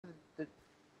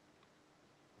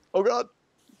Oh god.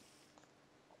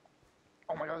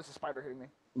 Oh my god, there's a spider hitting me.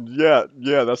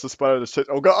 Yeah, that's the spider that's hit.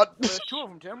 Oh god. There's two of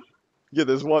them, Tim. Yeah,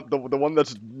 there's one, the one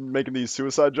that's making these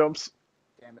suicide jumps.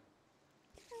 Damn it.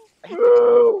 I hit the ground.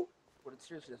 Oh, But it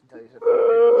seriously doesn't tell you to hit it.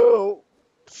 oh.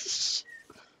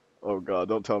 Oh god,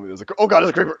 don't tell me there's a. Oh god, there's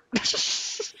a creeper.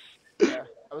 Yeah.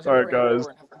 I was All gonna right, break the guys. door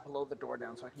and have to blow the door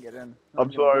down so I can get in. I'm I'm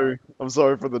gonna die. sorry. I'm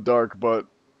sorry for the dark, but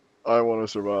I want to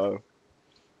survive.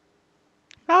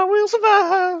 I will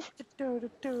survive. You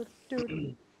should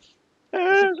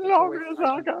As stay far away long from as I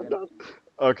I can got get in. done.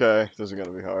 Okay, this is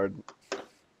gonna be hard.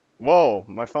 Whoa,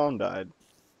 my phone died.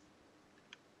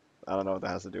 I don't know what that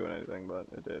has to do with anything, but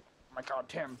it did. Oh my god,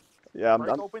 Tim. Yeah,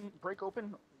 Break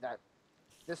open that.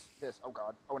 This. Oh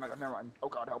god. Oh no, never mind. Oh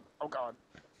god, help. Oh god.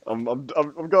 I'm going.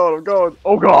 I'm going.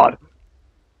 Oh god. You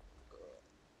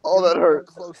Oh, have that no idea how hurt.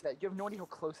 close that. You have no idea how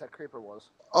close that creeper was.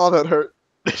 Oh, that hurt.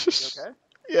 You okay?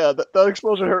 Yeah, that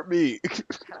explosion hurt me.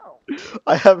 How?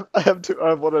 I have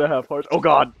 1.5 hearts. Oh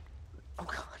god. Oh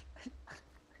god.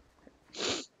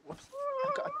 Whoops.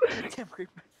 Oh god. Damn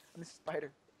creeper. And this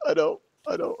spider. I know.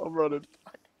 I know. I'm running.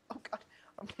 Oh god.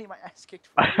 I'm getting my ass kicked.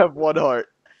 I have 1 heart.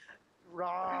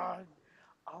 Run.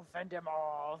 I'll fend him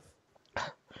off.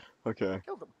 Okay.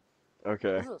 Killed him.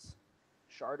 Okay. What is this?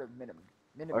 Shard of minimum.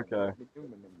 Minimum. Okay.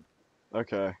 Minimum.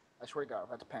 Okay. I swear to God,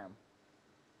 that's Pam.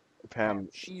 Pam.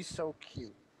 She's so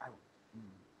cute.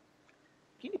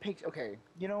 Guinea pigs. Okay,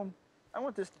 you know, I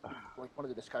want this to be like one of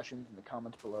the discussions in the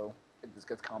comments below. If this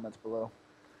gets comments below,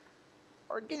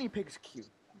 are guinea pigs cute?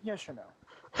 Yes or no?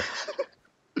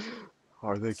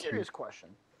 Are they Serious cute? question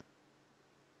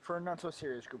for a not so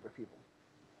serious group of people.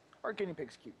 Are guinea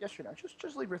pigs cute? Yes or no?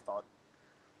 Just leave your thought.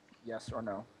 Yes or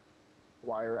no.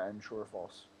 Wire and true or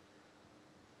false.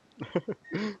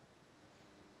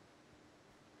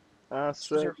 I This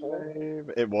was said your hole.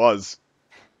 maybe. It was.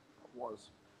 It was.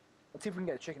 Let's see if we can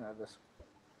get a chicken out of this.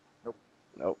 Nope.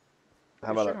 Nope.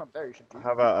 How There's about chicken up there. You should do.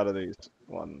 how about out of these?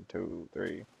 1, 2,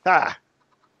 3. Ah!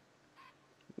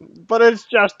 But it's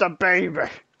just a baby.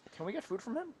 Can we get food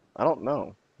from him? I don't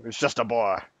know. It's just a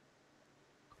boy.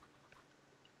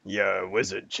 Yeah,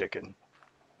 wizard chicken.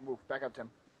 Move back up, Tim.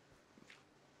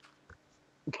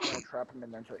 I'm gonna trap him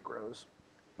in there until he grows.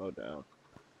 Oh, down.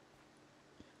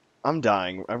 I'm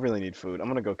dying. I really need food. I'm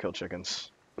gonna go kill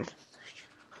chickens.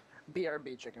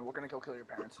 BRB chicken. We're gonna go kill your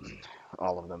parents.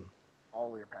 All of them.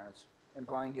 All of your parents.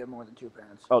 Implying you have more than 2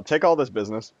 parents. Oh, take all this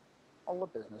business. All the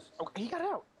business. Oh, he got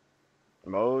out.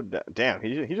 Damn,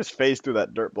 he just phased through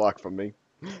that dirt block from me.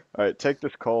 Alright, take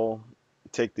this coal,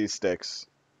 take these sticks,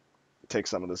 take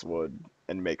some of this wood,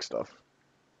 and make stuff.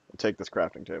 Take this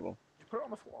crafting table. You put it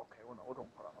on the floor. Okay, we're gonna put it on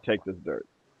the Take floor. this dirt.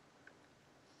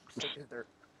 Take this dirt.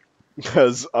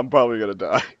 Because I'm probably gonna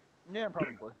die. Yeah,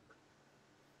 probably.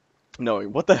 No,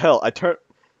 what the hell?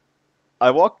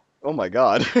 I walk. Oh my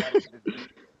god. That is the-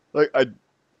 Like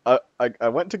I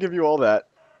went to give you all that,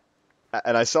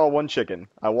 and I saw one chicken.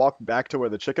 I walked back to where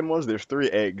the chicken was. There's 3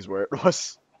 eggs where it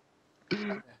was.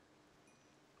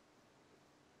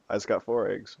 I just got 4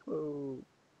 eggs. Oh,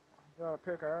 Got a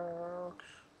pickaxe.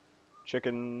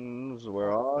 chickens,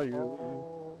 where are you?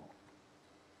 Oh.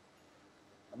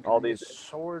 I'm All gonna need these- a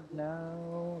sword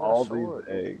now. All A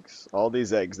sword.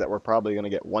 these eggs that we're probably gonna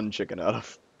get 1 chicken out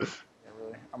of. Yeah,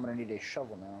 really. I'm gonna need a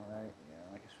shovel now, right? Yeah,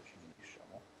 I guess we should need a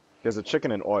shovel. There's a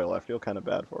chicken in oil. I feel kind of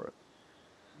bad for it.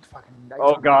 It's fucking nice.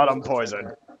 Oh god, I'm It's poisoned.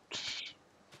 right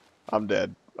I'm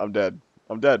dead. I'm dead.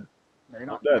 I'm dead. there. No, you're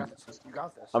not. I'm You dead. got this. You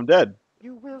got this. I'm dead.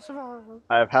 You will survive.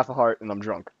 I have half a heart and I'm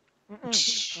drunk.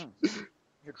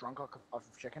 You're drunk off of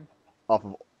chicken? Off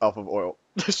of oil. Off of oil?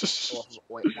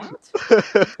 What?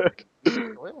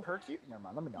 Oil hurt you? Never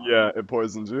mind. Let me know. Yeah, it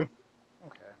poisons you.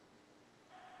 Okay.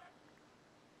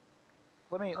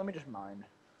 Let me just mine.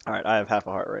 All right, I have half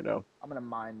a heart right now. I'm gonna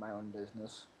mind my own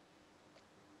business.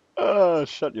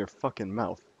 Shut your fucking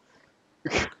mouth.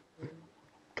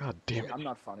 God damn it. I'm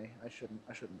not funny. I shouldn't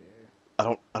be here.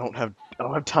 I don't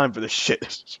have time for this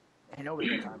shit. Hey,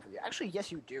 nobody got time for you. Actually,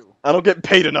 yes, you do. I don't get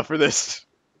paid enough for this.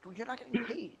 Dude, you're not getting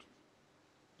paid.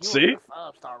 You See? work at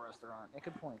a 5-star restaurant. Yeah,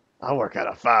 good point. I work at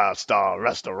a 5-star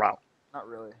restaurant. Not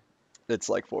really. It's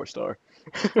like 4-star.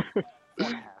 4.5.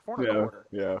 4.25.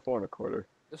 Yeah, 4.25.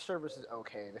 The service is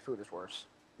okay. The food is worse.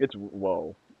 It's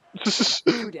whoa.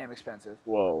 Too damn expensive.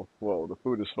 Whoa. The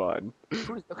food is fine.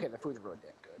 Food is, okay, the food's really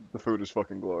damn good. The food is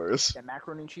fucking glorious. That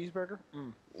macaroni and cheeseburger?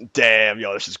 Damn,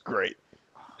 yo, this is great.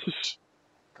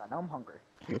 God, now I'm hungry.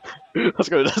 Let's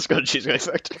go to Cheesecake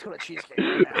Factory. Let's go to Cheesecake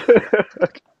right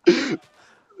now.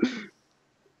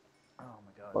 Oh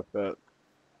my god. Fuck that.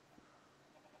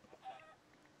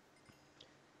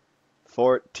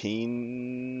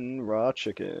 14 raw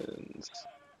chickens.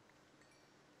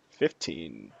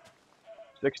 15,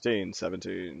 16,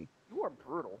 17, You are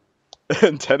brutal.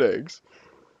 and 10 eggs.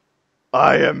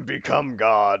 I am become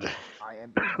God. I am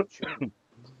become chicken.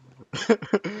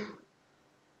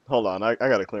 Hold on, I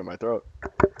gotta clear my throat.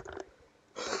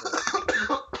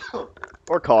 Go for it.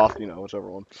 Or cough, you know,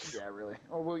 whichever one. Yeah, really.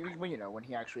 Oh, well, you know, when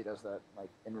he actually does that, like,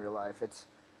 in real life, it's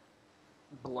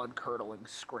blood-curdling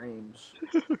screams.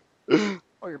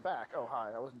 Oh, you're back. Oh, hi.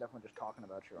 I wasn't definitely just talking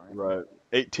about you or anything. Right.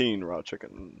 18 raw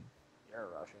chicken. You're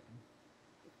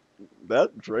rushing.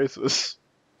 That's racist.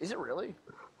 Is it really?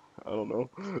 I don't know.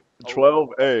 Oh, 12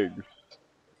 eggs.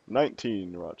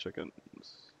 19 raw chickens.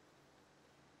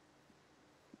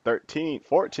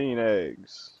 14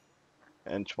 eggs.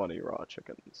 And 20 raw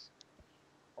chickens.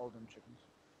 all them chickens.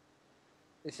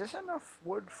 Is this enough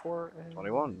wood for a...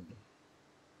 21.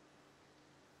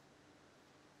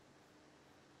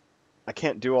 I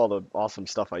can't do all the awesome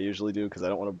stuff I usually do because I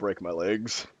don't want to break my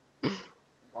legs.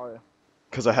 Oh, yeah.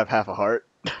 Because I have half a heart.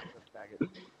 Just bag it.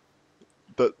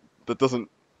 That doesn't.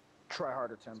 Try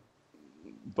harder, Tim.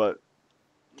 But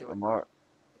Do it. I'm all,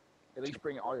 At least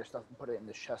bring all your stuff and put it in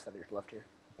this chest that is left here.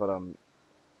 but I'm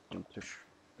too,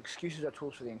 Excuses are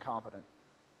tools for the incompetent.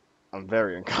 I'm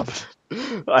very incompetent.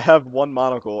 I have one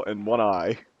monocle and one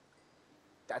eye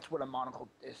That's what a monocle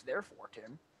is there for,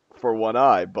 Tim. for one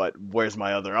eye, but where's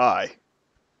my other eye?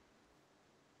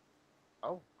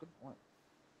 Oh, good point.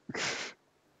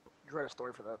 You read a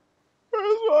story for that.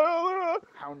 Where's my other eye?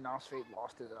 How Nosphate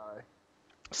lost his eye.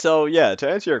 So yeah, to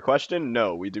answer your question,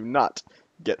 no, we do not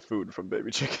get food from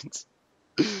baby chickens.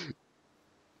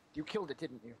 You killed it,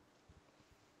 didn't you?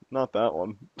 Not that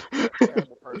one. You're a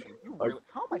terrible person. You really...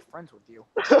 How am I friends with you?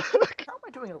 How am I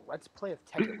doing a let's play of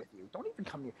Tekken with you? Don't even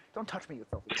come near... Don't touch me, you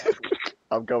filthy casual.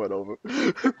 I'm coming over.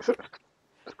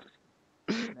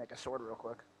 Make a sword real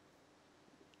quick.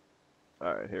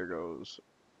 Alright, here goes.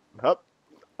 Hup.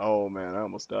 Oh man, I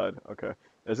almost died. Okay.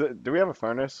 Do we have a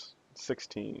furnace?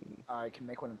 16. I can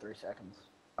make one in 3 seconds.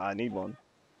 I need one.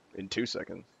 In 2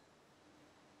 seconds.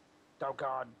 Oh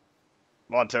god.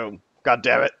 1, 2. God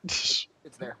damn it.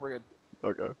 It's there. We're good.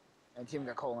 Okay. And Tim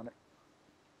got coal in it.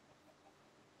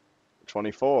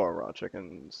 24 raw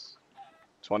chickens.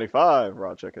 25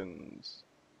 raw chickens.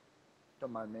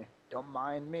 Don't mind me. Don't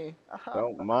mind me. Aha,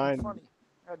 Don't I'm mind. funny.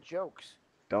 I got jokes.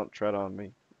 Don't tread on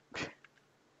me. Oh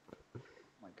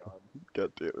my god.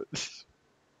 God damn it.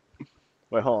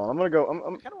 Wait, hold on. I'm gonna go. I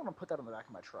kind of want to put that on the back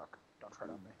of my truck. Don't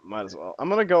tread on me. Might as well. I'm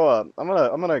gonna go. I'm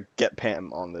gonna get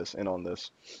Pam on this. In on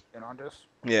this. In on this?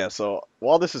 Yeah. So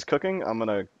while this is cooking, I'm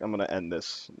gonna end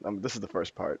this. This is the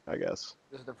first part, I guess.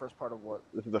 This is the first part of what?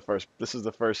 This is the first. This is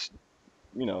the first.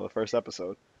 You know, the first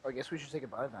episode. I guess we should say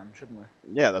goodbye then, shouldn't we?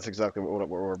 Yeah, that's exactly what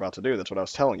we're about to do. That's what I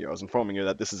was telling you. I was informing you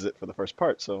that this is it for the first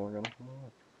part. So we're gonna.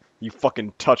 You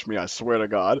fucking touch me! I swear to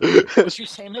God. What you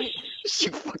say, mate?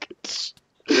 You fucking.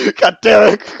 God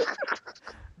damn it!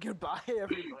 Goodbye,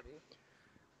 everybody.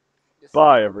 This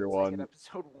Bye, is everyone.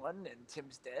 episode 1, and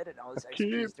Tim's dead, and all his I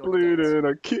XP is keep doing a dance.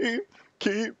 bleeding. I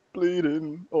keep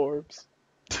bleeding orbs.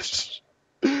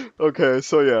 Okay,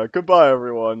 so yeah, goodbye,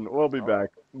 everyone. We'll be back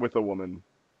with a woman.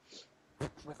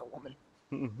 With a woman.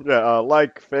 Yeah,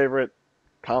 like, favorite,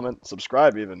 comment,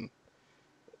 subscribe, even.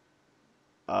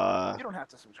 You don't have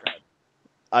to subscribe.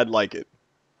 I'd like it.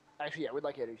 Actually, yeah, we'd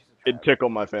like you to subscribe. It'd tickle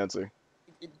my fancy.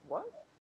 What?